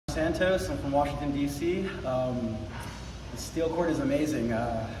Santos. I'm from Washington, D.C. The steel court is amazing.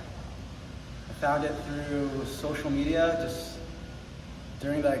 I found it through social media. Just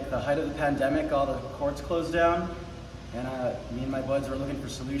during the height of the pandemic, all the courts closed down, and me and my buds were looking for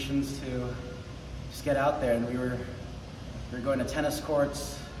solutions to just get out there. And we were going to tennis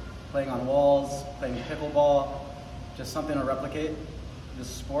courts, playing on walls, playing pickleball, just something to replicate this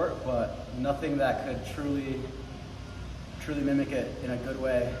sport, but nothing that could truly mimic it in a good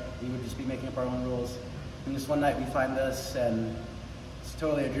way. We would just be making up our own rules. And just one night we find this, and it's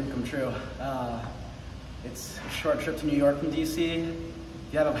totally a dream come true. It's a short trip to New York from DC. If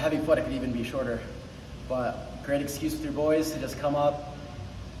you have a heavy foot, it could even be shorter. But great excuse with your boys to just come up,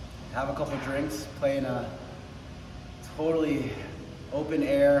 have a couple of drinks, play in a totally open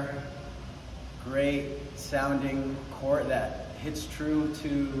air, great sounding court that hits true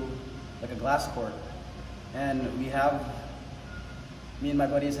to like a glass court. And me and my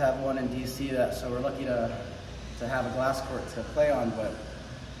buddies have one in DC, so we're lucky to have a glass court to play on, but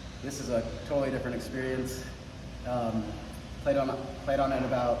this is a totally different experience. Played on it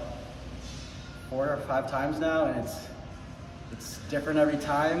about 4 or 5 times now, and it's different every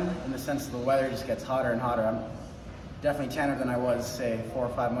time in the sense that the weather just gets hotter and hotter. I'm definitely tanner than I was, say, 4 or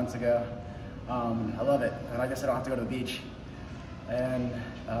 5 months ago. I love it, and I guess I don't have to go to the beach. And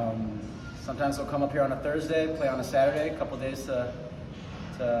sometimes we'll come up here on a Thursday, play on a Saturday, a couple days to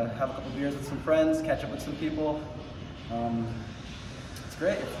have a couple beers with some friends, catch up with some people. It's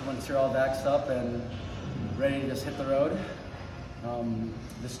great once you're all vaxxed up and ready to just hit the road.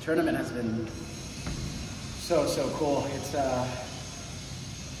 This tournament has been so cool. It's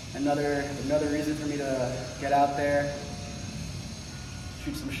another reason for me to get out there,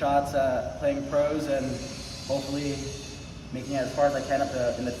 shoot some shots at playing pros, and hopefully making it as far as I can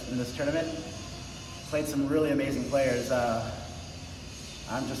in this tournament. Played some really amazing players.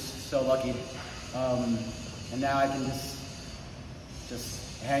 I'm just so lucky. And now I can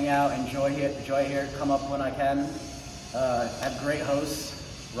just hang out, enjoy here, come up when I can. I have great hosts,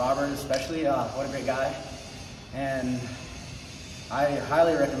 Robert especially, what a great guy. And I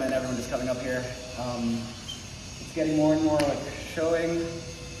highly recommend everyone just coming up here. It's getting more and more like showing.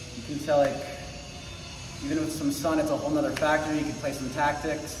 You can tell, like, even with some sun, it's a whole nother factor. You can play some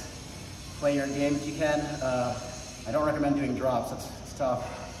tactics, play your game if you can. I don't recommend doing drops, it's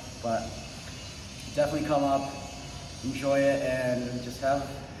tough, but definitely come up, enjoy it, and just have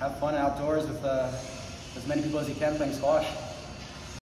fun outdoors with as many people as you can playing squash.